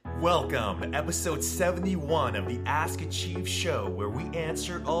Welcome to episode 71 of the Ask a Chief show, where we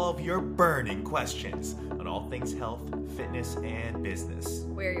answer all of your burning questions on all things health, fitness, and business.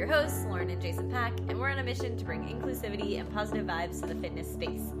 We're your hosts, Lauren and Jason Pack, and we're on a mission to bring inclusivity and positive vibes to the fitness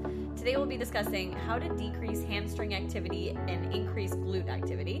space. Today we'll be discussing how to decrease hamstring activity and increase glute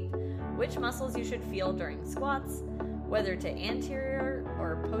activity, which muscles you should feel during squats, whether to anterior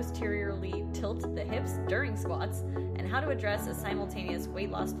or posteriorly tilt the hips during squats, and how to address a simultaneous weight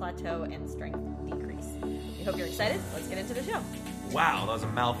loss plateau and strength decrease. We hope you're excited. Let's get into the show. Wow, that was a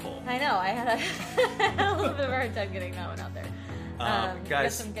mouthful. I know, I had a little bit of a hard time getting that one out there. Guys, we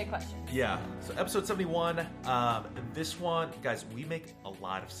got some good questions. Yeah, so episode 71, this one, guys, we make a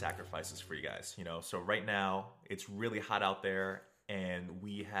lot of sacrifices for you guys, so right now, it's really hot out there, and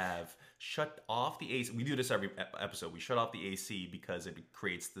we have shut off the AC. We do this every episode. We shut off the AC because it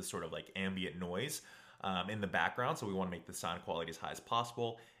creates this sort of like ambient noise in the background, so we want to make the sound quality as high as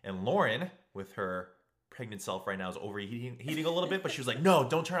possible. And Lauren, with her pregnant self right now, is overheating a little bit, but she was like, no,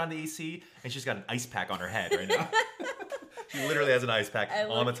 don't turn on the AC, and she's got an ice pack on her head right now. She literally has an ice pack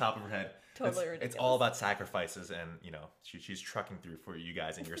on the top of her head. Totally ridiculous. It's all about sacrifices, and she's trucking through for you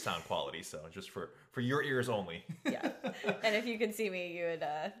guys and your sound quality. So just for your ears only. Yeah, and if you could see me,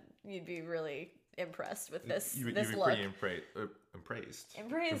 you'd be really impressed with this You'd this be look. pretty impraised.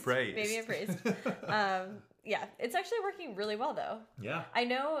 Maybe impraised. Yeah, it's actually working really well though. Yeah, I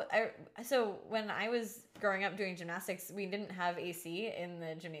know. So when I was growing up doing gymnastics, we didn't have AC in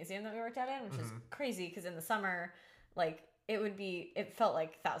the gymnasium that we worked out in, which is crazy because in the summer, like, it felt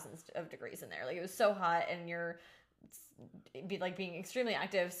like thousands of degrees in there. Like, it was so hot, and it'd be like being extremely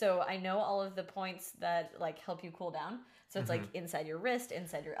active. So I know all of the points that like help you cool down. So it's like inside your wrist,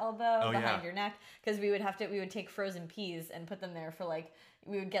 inside your elbow, behind your neck. Because we would take frozen peas and put them there for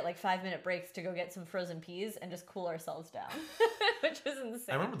we would get like 5-minute breaks to go get some frozen peas and just cool ourselves down, which was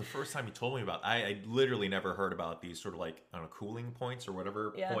insane. I remember the first time you told me about. I literally never heard about these sort of like, I don't know, cooling points or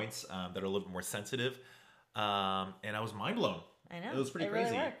whatever points that are a little bit more sensitive. And I was mind blown. I know. It was pretty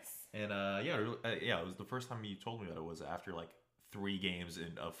crazy. Really works. And it was the first time you told me that. It was after like 3 games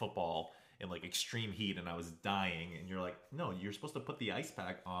of football in like extreme heat, and I was dying. And you're like, no, you're supposed to put the ice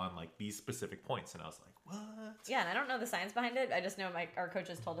pack on like these specific points. And I was like, what? Yeah, and I don't know the science behind it. I just know our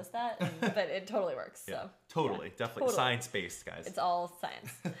coaches told us that, but it totally works. Yeah, so totally, definitely totally. Science-based, guys. It's all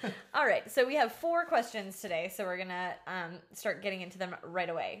science. All right, so we have 4 questions today, so we're gonna start getting into them right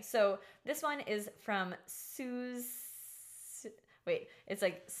away. So this one is from Suze. Wait, it's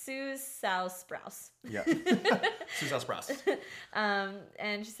like Suze Sow Sprouse. Yeah, Suze Sow Sprouse.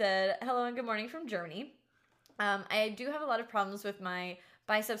 And she said, hello and good morning from Germany. I do have a lot of problems with my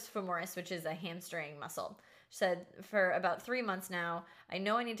biceps femoris, which is a hamstring muscle. She said, for about 3 months now, I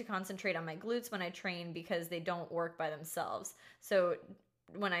know I need to concentrate on my glutes when I train because they don't work by themselves. So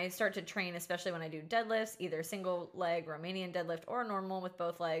when I start to train, especially when I do deadlifts, either single leg Romanian deadlift or normal with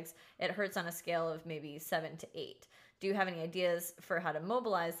both legs, it hurts on a scale of maybe 7 to 8. Do you have any ideas for how to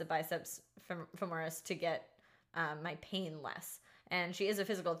mobilize the biceps femoris to get my pain less? And she is a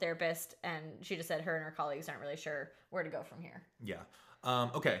physical therapist, and she just said her and her colleagues aren't really sure where to go from here. Yeah.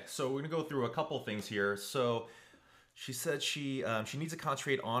 Okay, so we're gonna go through a couple things here. So she said she needs to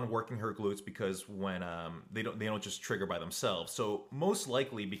concentrate on working her glutes because when they don't just trigger by themselves. So most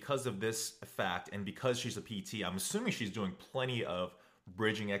likely because of this fact and because she's a PT, I'm assuming she's doing plenty of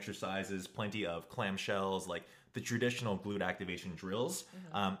bridging exercises, plenty of clamshells, like the traditional glute activation drills.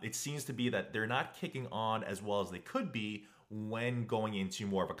 It seems to be that they're not kicking on as well as they could be when going into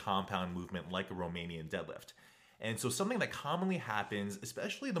more of a compound movement like a Romanian deadlift. And so something that commonly happens,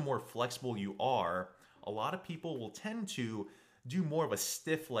 especially the more flexible you are, a lot of people will tend to do more of a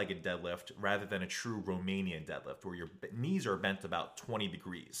stiff-legged deadlift rather than a true Romanian deadlift where your knees are bent about 20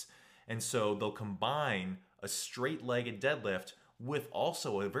 degrees. And so they'll combine a straight-legged deadlift with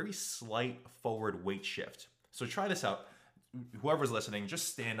also a very slight forward weight shift. So try this out. Whoever's listening, just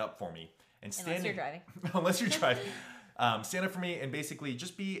stand up for me. Unless you're driving. Unless you're driving. Stand up for me and basically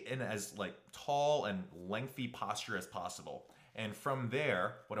just be in as like tall and lengthy posture as possible. And from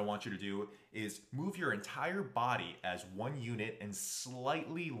there, what I want you to do is move your entire body as one unit and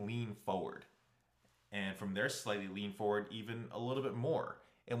slightly lean forward. And from there, slightly lean forward even a little bit more.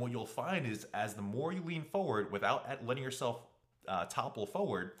 And what you'll find is as the more you lean forward without letting yourself topple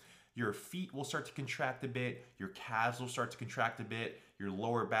forward, your feet will start to contract a bit, your calves will start to contract a bit, your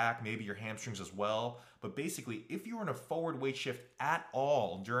lower back, maybe your hamstrings as well. But basically, if you're in a forward weight shift at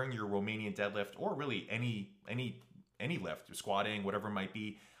all during your Romanian deadlift, or really any lift, squatting, whatever it might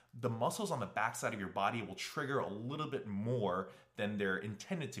be, the muscles on the backside of your body will trigger a little bit more than they're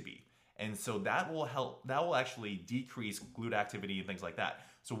intended to be. And so that will help, that will actually decrease glute activity and things like that.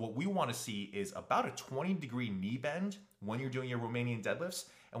 So what we want to see is about a 20-degree knee bend when you're doing your Romanian deadlifts.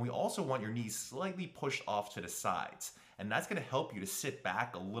 And we also want your knees slightly pushed off to the sides. And that's going to help you to sit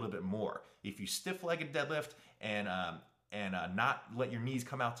back a little bit more. If you stiff-legged deadlift and not let your knees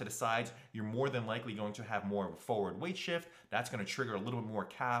come out to the sides, you're more than likely going to have more of a forward weight shift. That's going to trigger a little bit more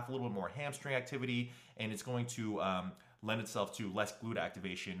calf, a little bit more hamstring activity, and it's going to lend itself to less glute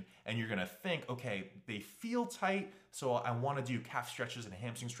activation. And you're going to think, okay, they feel tight, so I want to do calf stretches and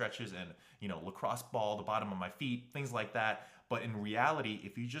hamstring stretches and, lacrosse ball, the bottom of my feet, things like that. But in reality,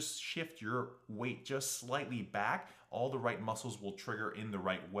 if you just shift your weight just slightly back, all the right muscles will trigger in the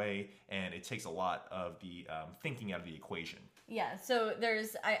right way, and it takes a lot of the thinking out of the equation. Yeah, so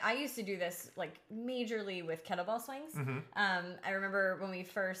I used to do this like majorly with kettlebell swings. I remember when we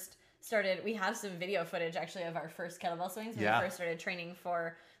first started, we have some video footage actually of our first kettlebell swings when we first started training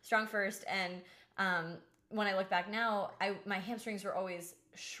for Strong First, and when I look back now, my hamstrings were always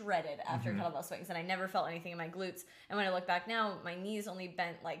shredded after kettlebell swings, and I never felt anything in my glutes. And when I look back now, my knees only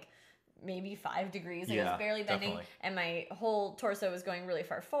bent like maybe 5 degrees. It was barely bending, and my whole torso was going really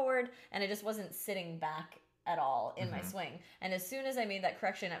far forward, and it just wasn't sitting back at all in my swing. And as soon as I made that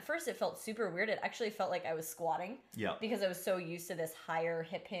correction, at first it felt super weird. It actually felt like I was squatting because I was so used to this higher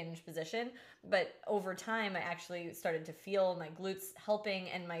hip hinge position. But over time, I actually started to feel my glutes helping,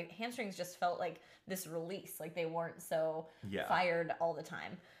 and my hamstrings just felt like this release, like they weren't so fired all the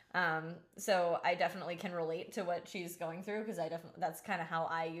time. So I definitely can relate to what she's going through, because that's kind of how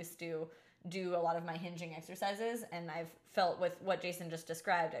I used to do a lot of my hinging exercises, and I've felt with what Jason just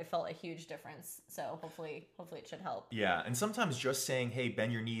described, I felt a huge difference. So hopefully it should help. Yeah, and sometimes just saying, hey,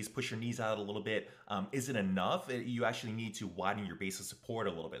 bend your knees, push your knees out a little bit, isn't enough. You actually need to widen your base of support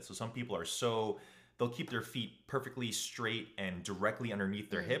a little bit. So some people are they'll keep their feet perfectly straight and directly underneath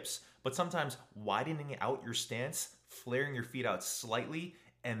their hips, but sometimes widening out your stance, flaring your feet out slightly,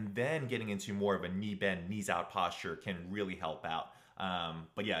 and then getting into more of a knee bend, knees out posture can really help out.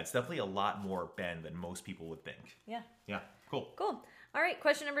 But yeah, it's definitely a lot more bend than most people would think. Yeah, cool. All right,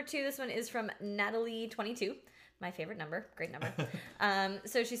 question number 2. This one is from Natalie22. My favorite number. Great number.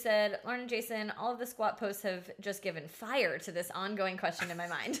 So she said, Lauren and Jason, all of the squat posts have just given fire to this ongoing question in my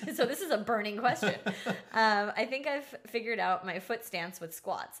mind. So this is a burning question. I think I've figured out my foot stance with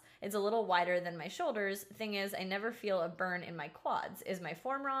squats. It's a little wider than my shoulders. Thing is, I never feel a burn in my quads. Is my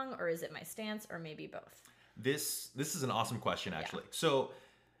form wrong, or is it my stance, or maybe both? This is an awesome question, actually. So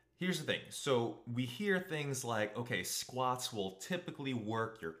here's the thing. So we hear things like, okay, squats will typically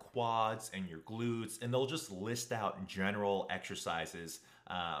work your quads and your glutes, and they'll just list out general exercises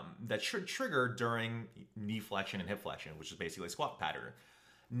that should trigger during knee flexion and hip flexion, which is basically a squat pattern.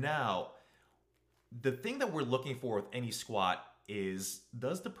 Now, the thing that we're looking for with any squat is,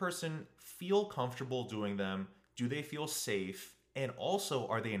 does the person feel comfortable doing them? Do they feel safe? And also,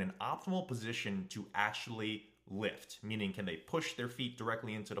 are they in an optimal position to actually lift? Meaning, can they push their feet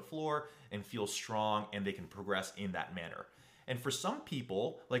directly into the floor and feel strong, and they can progress in that manner? And for some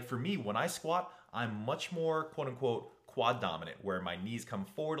people, like for me, when I squat, I'm much more quote unquote quad dominant, where my knees come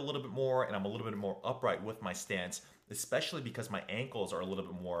forward a little bit more and I'm a little bit more upright with my stance, especially because my ankles are a little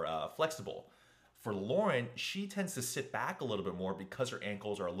bit more flexible. For Lauren, she tends to sit back a little bit more because her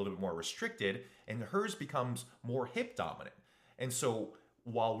ankles are a little bit more restricted, and hers becomes more hip dominant. And so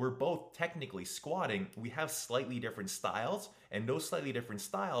while we're both technically squatting, we have slightly different styles, and those slightly different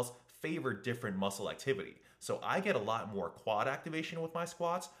styles favor different muscle activity. So I get a lot more quad activation with my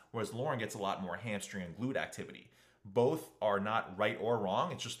squats, whereas Lauren gets a lot more hamstring and glute activity. Both are not right or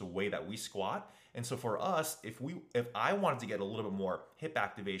wrong, it's just the way that we squat. And so for us, if I wanted to get a little bit more hip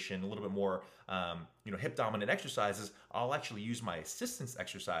activation, a little bit more hip dominant exercises, I'll actually use my assistance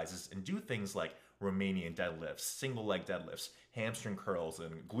exercises and do things like Romanian deadlifts, single leg deadlifts, hamstring curls,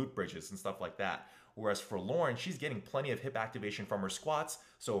 and glute bridges and stuff like that. Whereas for Lauren, she's getting plenty of hip activation from her squats,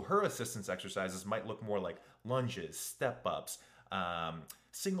 so her assistance exercises might look more like lunges, step ups,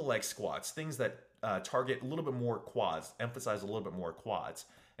 single leg squats, things that target a little bit more quads, emphasize a little bit more quads.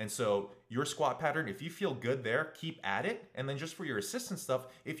 And so your squat pattern, if you feel good there, keep at it. And then just for your assistance stuff,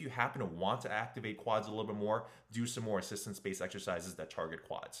 if you happen to want to activate quads a little bit more, do some more assistance-based exercises that target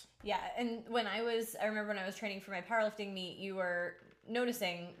quads. Yeah, and I remember when I was training for my powerlifting meet, you were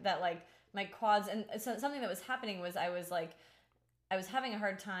noticing that like my quads, and so something that was happening was I was having a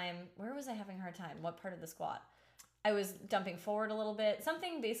hard time. Where was I having a hard time? What part of the squat? I was dumping forward a little bit.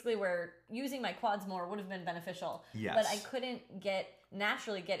 Something basically where using my quads more would have been beneficial. Yes. But I couldn't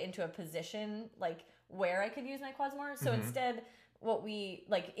naturally get into a position like where I could use my quads more. So instead, what we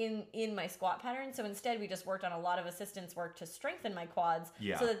like in my squat pattern. So instead we just worked on a lot of assistance work to strengthen my quads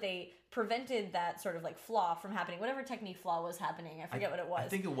so that they prevented that sort of like flaw from happening. Whatever technique flaw was happening. I forget what it was. I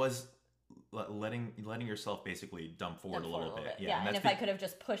think it was letting yourself basically dump forward a little bit. Yeah, and if I could have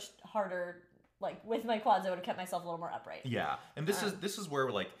just pushed harder like with my quads, I would have kept myself a little more upright. Yeah. And this is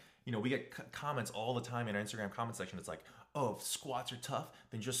where like, you know, we get comments all the time in our Instagram comment section. It's like, oh, if squats are tough,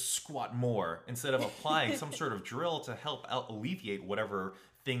 then just squat more instead of applying some sort of drill to help alleviate whatever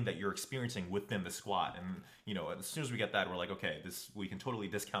thing that you're experiencing within the squat. And, you know, as soon as we get that, we're like, okay, we can totally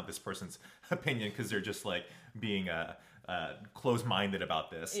discount this person's opinion because they're just like being closed-minded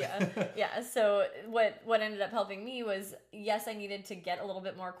about this. Yeah. So what ended up helping me was, yes, I needed to get a little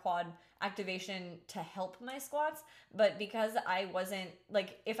bit more quad activation to help my squats, but because I wasn't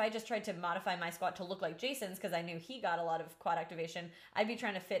like, if I just tried to modify my squat to look like Jason's, because I knew he got a lot of quad activation, I'd be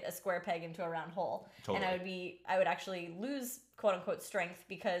trying to fit a square peg into a round hole. Totally. And I would actually lose quote unquote strength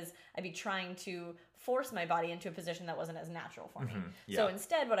because I'd be trying to force my body into a position that wasn't as natural for me. Yeah. So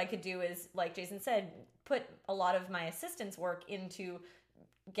instead what I could do is, like Jason said, put a lot of my assistance work into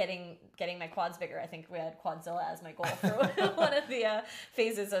getting my quads bigger. I think we had Quadzilla as my goal for one of the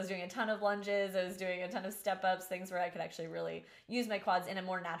phases. I was doing a ton of lunges. I was doing a ton of step ups, things where I could actually really use my quads in a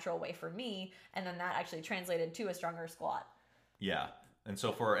more natural way for me. And then that actually translated to a stronger squat. Yeah. And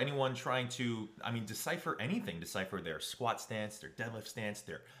so for anyone trying to, decipher anything, decipher their squat stance, their deadlift stance,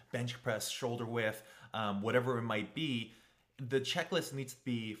 their bench press, shoulder width, whatever it might be, the checklist needs to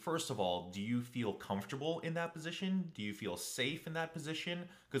be, first of all, do you feel comfortable in that position? Do you feel safe in that position?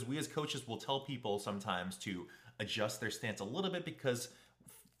 Because we as coaches will tell people sometimes to adjust their stance a little bit because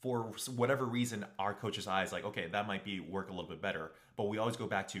for whatever reason, our coach's eye is like, okay, that might be work a little bit better. But we always go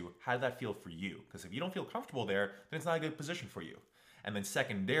back to, how did that feel for you? Because if you don't feel comfortable there, then it's not a good position for you. And then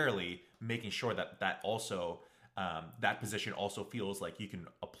secondarily, making sure that also that position also feels like you can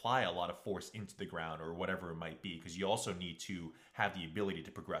apply a lot of force into the ground or whatever it might be, because you also need to have the ability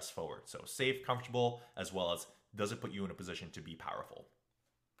to progress forward. So safe, comfortable, as well as does it put you in a position to be powerful.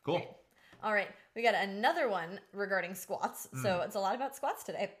 Cool. Okay. All right, we got another one regarding squats. So it's a lot about squats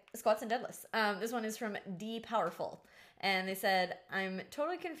today, squats and deadlifts. This one is from D Powerful, and they said, I'm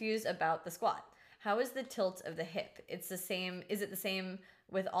totally confused about the squat. How is the tilt of the hip? Is it the same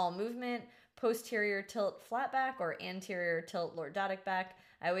with all movement? Posterior tilt flat back or anterior tilt lordotic back?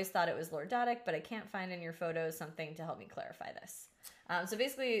 I always thought it was lordotic, but I can't find in your photos something to help me clarify this. So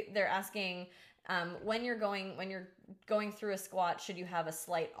basically they're asking, when you're going through a squat, should you have a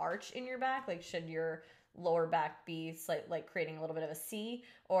slight arch in your back? Like, should your lower back be like creating a little bit of a C,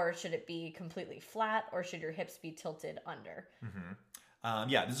 or should it be completely flat, or should your hips be tilted under?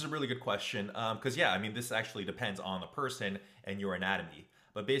 Yeah, this is a really good question because, this actually depends on the person and your anatomy.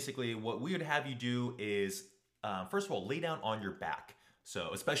 But basically, what we would have you do is, first of all, lay down on your back.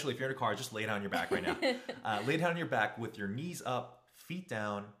 So especially if you're in a car, just lay down on your back right now. Lay down on your back with your knees up, feet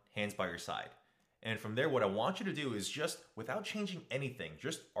down, hands by your side. And from there, what I want you to do is just, without changing anything,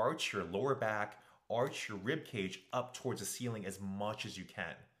 just arch your lower back, arch your rib cage up towards the ceiling as much as you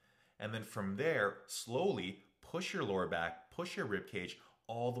can. And then from there, slowly push your lower back, push your rib cage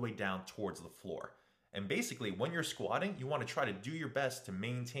all the way down towards the floor. And basically, when you're squatting, you want to try to do your best to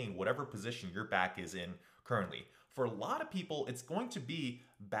maintain whatever position your back is in currently. For a lot of people, it's going to be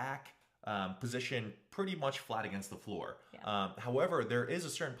back position pretty much flat against the floor. Yeah. However, there is a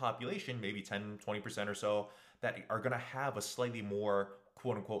certain population, maybe 10, 20% or so, that are going to have a slightly more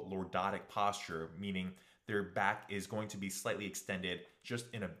quote-unquote lordotic posture, meaning their back is going to be slightly extended just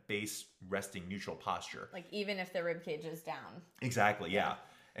in a base resting neutral posture. Like even if the rib cage is down. Exactly, yeah.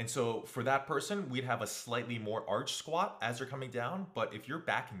 And so for that person, we'd have a slightly more arch squat as they're coming down. But if your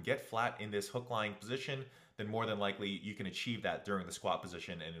back can get flat in this hook lying position, then more than likely you can achieve that during the squat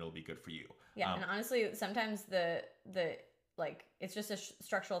position and it'll be good for you. Yeah, and honestly, sometimes the like it's just a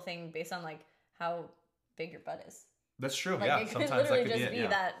structural thing based on like how big your butt is. That's true. Like, yeah, it sometimes could literally that could just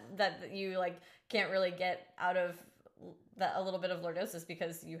be that you like can't really get out of that a little bit of lordosis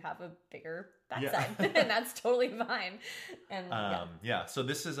because you have a bigger backside, and that's totally fine. And so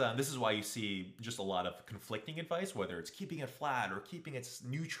this is why you see just a lot of conflicting advice, whether it's keeping it flat or keeping it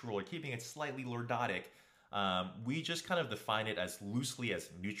neutral or keeping it slightly lordotic. We just kind of define it as loosely as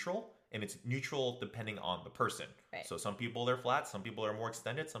neutral, and it's neutral depending on the person. Right. So some people are flat, some people are more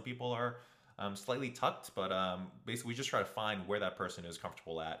extended, some people are slightly tucked, but basically we just try to find where that person is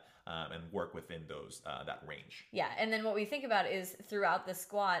comfortable at and work within those that range. Yeah, and then what we think about is throughout the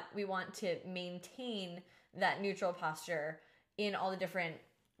squat, we want to maintain that neutral posture in all the different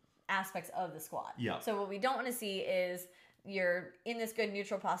aspects of the squat. Yeah. So what we don't want to see is you're in this good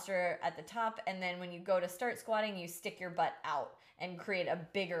neutral posture at the top, and then when you go to start squatting, you stick your butt out and create a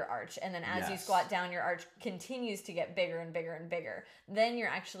bigger arch. And then as you squat down, your arch continues to get bigger and bigger and bigger. Then you're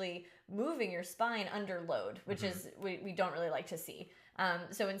actually moving your spine under load, which is we don't really like to see.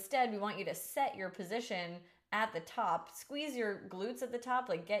 So instead, we want you to set your position at the top, squeeze your glutes at the top,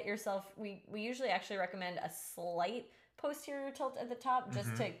 like get yourself, we usually actually recommend a slight posterior tilt at the top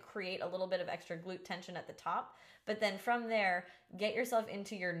just to create a little bit of extra glute tension at the top. But then from there, get yourself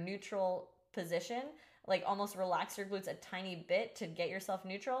into your neutral position, like almost relax your glutes a tiny bit to get yourself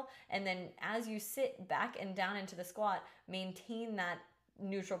neutral. And then as you sit back and down into the squat, maintain that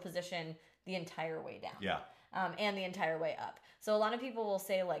neutral position the entire way down. Yeah. And the entire way up. So a lot of people will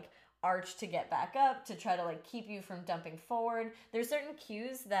say like arch to get back up to try to like keep you from dumping forward. There's certain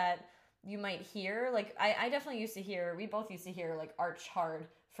cues that you might hear. Like I definitely used to hear, we both used to hear like arch hard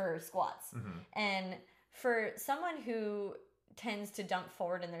for squats. And for someone who tends to dump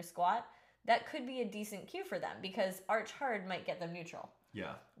forward in their squat, that could be a decent cue for them because arch hard might get them neutral.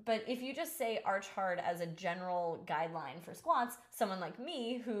 Yeah. But if you just say arch hard as a general guideline for squats, someone like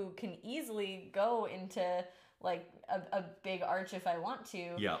me who can easily go into like a big arch if I want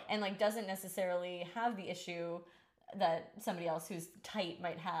to, and like doesn't necessarily have the issue that somebody else who's tight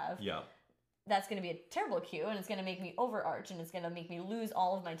might have, that's going to be a terrible cue, and it's going to make me overarch, and it's going to make me lose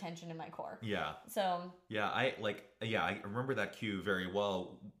all of my tension in my core. Yeah. So. Yeah, I remember that cue very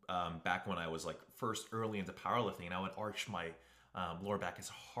well. Back when I was like first early into powerlifting, and I would arch my lower back as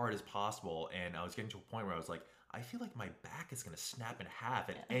hard as possible, and I was getting to a point where I was like, I feel like my back is going to snap in half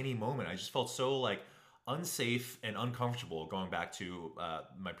at any moment. I just felt so like unsafe and uncomfortable, going back to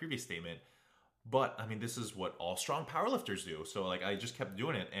my previous statement. But I mean, this is what all strong powerlifters do. So like, I just kept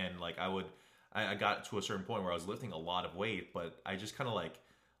doing it, and like I got to a certain point where I was lifting a lot of weight, but I just kind of like,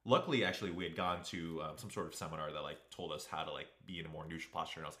 luckily actually we had gone to some sort of seminar that like told us how to like be in a more neutral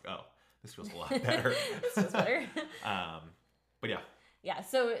posture, and I was like, oh, this feels a lot better. This feels better. But yeah. Yeah,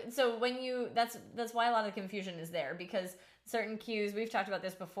 so when you, that's why a lot of the confusion is there, because certain cues, we've talked about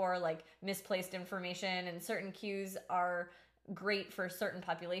this before, like misplaced information, and certain cues are great for certain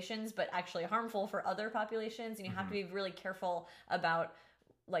populations, but actually harmful for other populations, and you have to be really careful about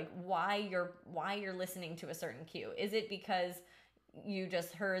like why you're listening to a certain cue. Is it because you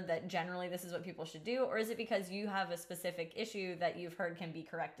just heard that generally this is what people should do, or is it because you have a specific issue that you've heard can be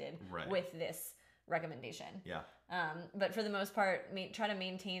corrected with this recommendation? Yeah. But for the most part, try to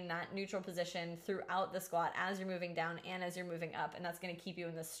maintain that neutral position throughout the squat as you're moving down and as you're moving up, and that's going to keep you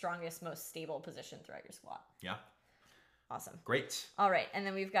in the strongest, most stable position throughout your squat. Yeah. Awesome. Great. All right, and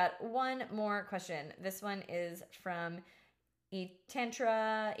then we've got one more question. This one is from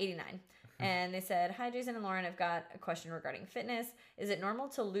Etantra89. And they said, hi, Jason and Lauren, I've got a question regarding fitness. Is it normal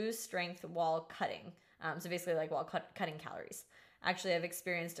to lose strength while cutting? So basically like while cutting calories. Actually, I've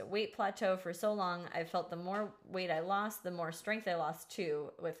experienced a weight plateau for so long, I've felt the more weight I lost, the more strength I lost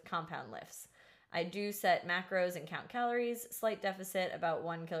too with compound lifts. I do set macros and count calories, slight deficit about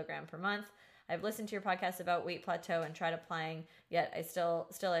 1 kilogram per month. I've listened to your podcast about weight plateau and tried applying, yet I still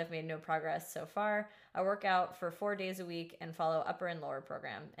have made no progress so far. I work out for 4 days a week and follow upper and lower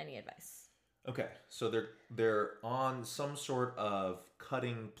program. Any advice? Okay, so they're on some sort of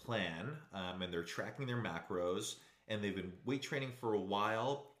cutting plan, and they're tracking their macros, and they've been weight training for a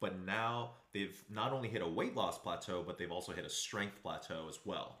while, but now they've not only hit a weight loss plateau, but they've also hit a strength plateau as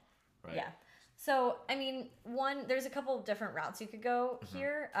well, right? Yeah. So, I mean, there's a couple of different routes you could go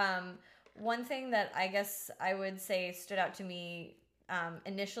here. One thing that I guess I would say stood out to me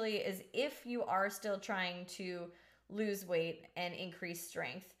initially is if you are still trying to lose weight and increase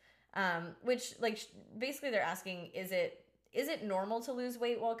strength, which like basically they're asking, is it normal to lose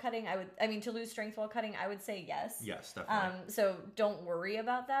weight while cutting? To lose strength while cutting, I would say yes. Yes, definitely. So don't worry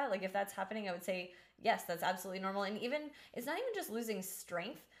about that. Like if that's happening, I would say yes, that's absolutely normal. And even it's not even just losing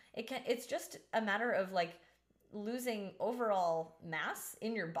strength. It's just a matter of like losing overall mass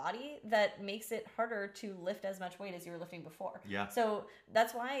in your body that makes it harder to lift as much weight as you were lifting before. Yeah. So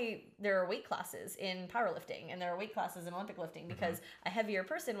that's why there are weight classes in powerlifting and there are weight classes in Olympic lifting, because a heavier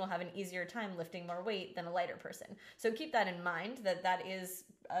person will have an easier time lifting more weight than a lighter person. So keep that in mind, that is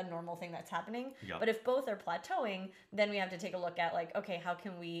a normal thing that's happening. Yep. But if both are plateauing, then we have to take a look at like, okay, how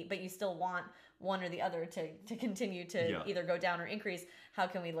can we, but you still want one or the other to continue to either go down or increase. How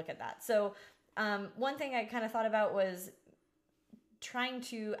can we look at that? So one thing I kind of thought about was trying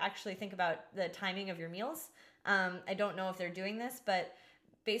to actually think about the timing of your meals. I don't know if they're doing this, but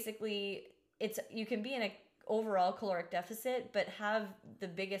basically you can be in an overall caloric deficit, but have your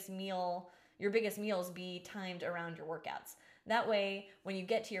biggest meals be timed around your workouts. That way, when you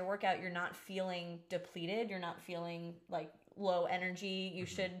get to your workout, you're not feeling depleted. You're not feeling like low energy. You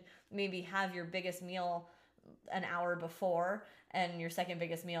should maybe have your biggest meal an hour before and your second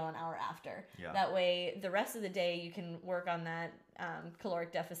biggest meal an hour after. Yeah. That way, the rest of the day, you can work on that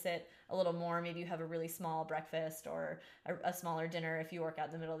caloric deficit a little more. Maybe you have a really small breakfast or a smaller dinner if you work out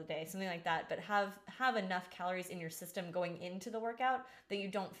in the middle of the day, something like that. But have enough calories in your system going into the workout that you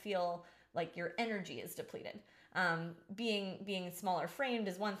don't feel like your energy is depleted. Being smaller framed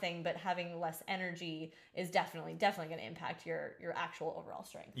is one thing, but having less energy is definitely going to impact your actual overall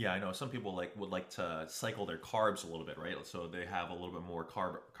strength. Yeah, I know some people would like to cycle their carbs a little bit, right? So they have a little bit more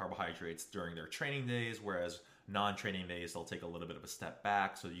carbohydrates during their training days, whereas non-training days they'll take a little bit of a step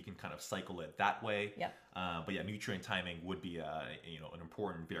back, so you can kind of cycle it that way. Yep. But yeah, nutrient timing would be an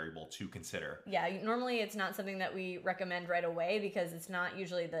important variable to consider. Yeah, normally it's not something that we recommend right away because it's not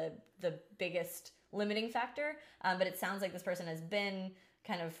usually the biggest limiting factor, but it sounds like this person has been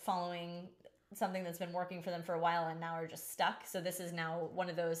kind of following something that's been working for them for a while and now are just stuck. So this is now one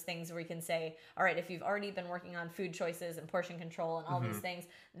of those things where we can say, all right, if you've already been working on food choices and portion control and all these things,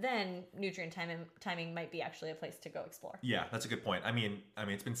 then nutrient timing might be actually a place to go explore. Yeah, that's a good point. I mean,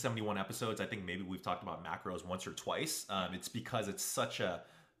 it's been 71 episodes. I think maybe we've talked about macros once or twice. It's because it's such a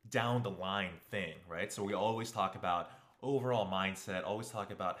down the line thing, right? So we always talk about overall mindset, always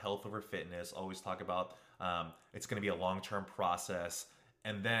talk about health over fitness, always talk about it's going to be a long-term process.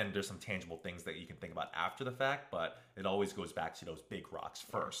 And then there's some tangible things that you can think about after the fact, but it always goes back to those big rocks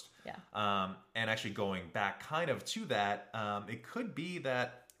first. Yeah. And actually going back kind of to that, it could be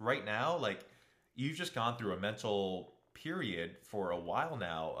that right now, like you've just gone through a mental period for a while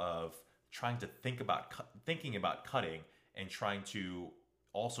now of trying to thinking about cutting and trying to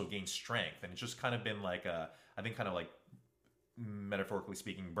also gain strength. And it's just kind of been like I think kind of like metaphorically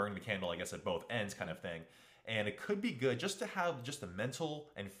speaking, burning the candle, I guess, at both ends kind of thing. And it could be good just to have just a mental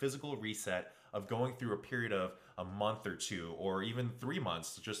and physical reset of going through a period of a month or two, or even 3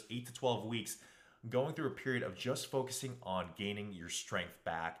 months, just 8 to 12 weeks, going through a period of just focusing on gaining your strength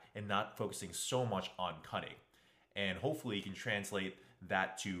back and not focusing so much on cutting. And hopefully you can translate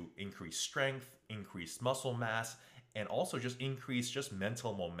that to increased strength, increased muscle mass, and also just increase just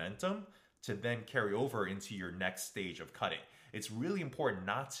mental momentum to then carry over into your next stage of cutting. It's really important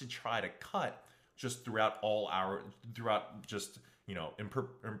not to try to cut just throughout just, in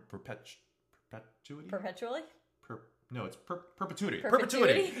perpetuity? Perpetually? It's perpetuity.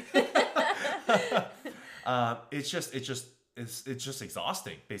 Perpetuity. It's just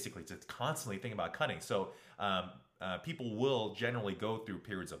exhausting, basically, to constantly think about cutting. So people will generally go through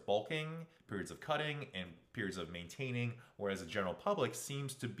periods of bulking, periods of cutting, and periods of maintaining, whereas the general public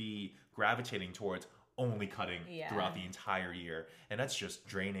seems to be gravitating towards only cutting throughout the entire year. And that's just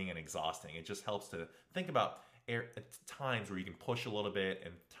draining and exhausting. It just helps to think about times where you can push a little bit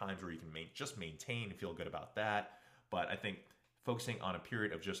and times where you can just maintain and feel good about that. But I think focusing on a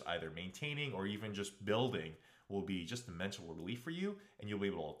period of just either maintaining or even just building will be just a mental relief for you, and you'll be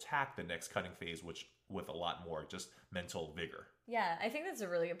able to attack the next cutting phase with a lot more just mental vigor. Yeah, I think that's a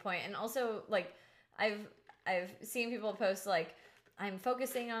really good point. And also, like, I've seen people post like, I'm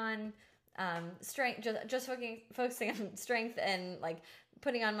focusing on strength, just focusing on strength and like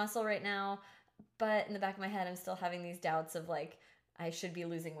putting on muscle right now, but in the back of my head I'm still having these doubts of like I should be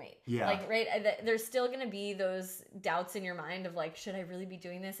losing weight. Yeah. Like, right, there's still going to be those doubts in your mind of like, should I really be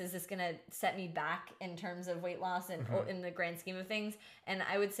doing this? Is this going to set me back in terms of weight loss and in the grand scheme of things? And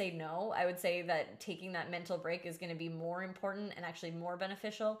I would say no. I would say that taking that mental break is going to be more important and actually more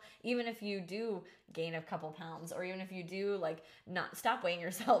beneficial, even if you do gain a couple pounds, or even if you do like not stop weighing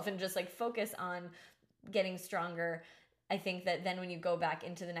yourself and just like focus on getting stronger. I think that then when you go back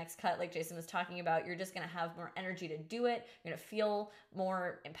into the next cut, like Jason was talking about, you're just going to have more energy to do it. You're going to feel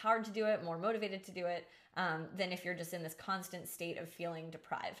more empowered to do it, more motivated to do it, than if you're just in this constant state of feeling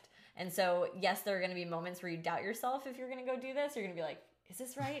deprived. And so, yes, there are going to be moments where you doubt yourself if you're going to go do this. You're going to be like, is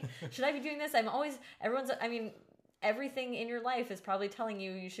this right? Should I be doing this? Everything in your life is probably telling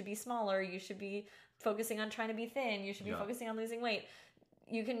you should be smaller. You should be focusing on trying to be thin. You should be focusing on losing weight.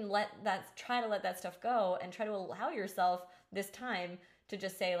 You can try to let that stuff go and try to allow yourself this time to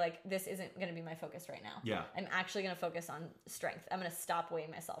just say like, this isn't going to be my focus right now. Yeah. I'm actually going to focus on strength. I'm going to stop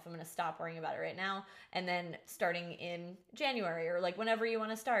weighing myself. I'm going to stop worrying about it right now. And then starting in January or like whenever you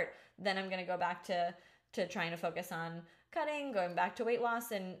want to start, then I'm going to go back to trying to focus on cutting, going back to weight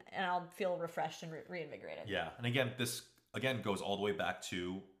loss, and I'll feel refreshed and reinvigorated. Yeah. And again, this goes all the way back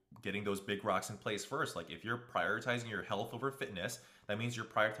to getting those big rocks in place first. Like if you're prioritizing your health over fitness, that means you're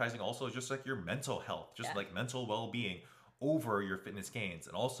prioritizing also just like your mental health, just like mental well-being over your fitness gains.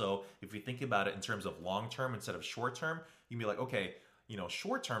 And also, if you think about it in terms of long term instead of short term, you can be like, okay,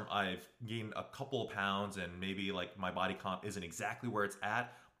 short term, I've gained a couple of pounds and maybe like my body comp isn't exactly where it's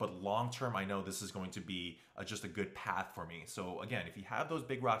at. But long term, I know this is going to be just a good path for me. So again, if you have those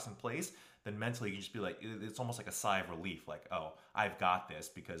big rocks in place, then mentally you can just be like, it's almost like a sigh of relief. Like, oh, I've got this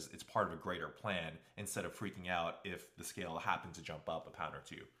because it's part of a greater plan, instead of freaking out if the scale happens to jump up a pound or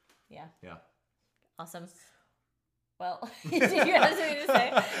two. Yeah. Yeah. Awesome. Well, did you have something to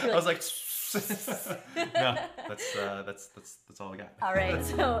say? I was like, no, that's all I got. All right,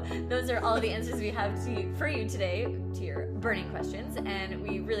 so those are all the answers we have for you today to your burning questions, and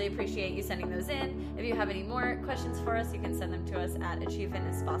we really appreciate you sending those in. If you have any more questions for us, you can send them to us at Achieve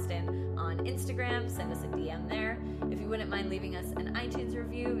Fitness Boston on Instagram. Send us a DM there. If you wouldn't mind leaving us an iTunes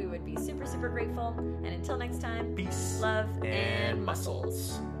review, we would be super, super grateful. And until next time, Peace, love, and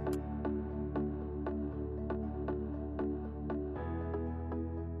muscles.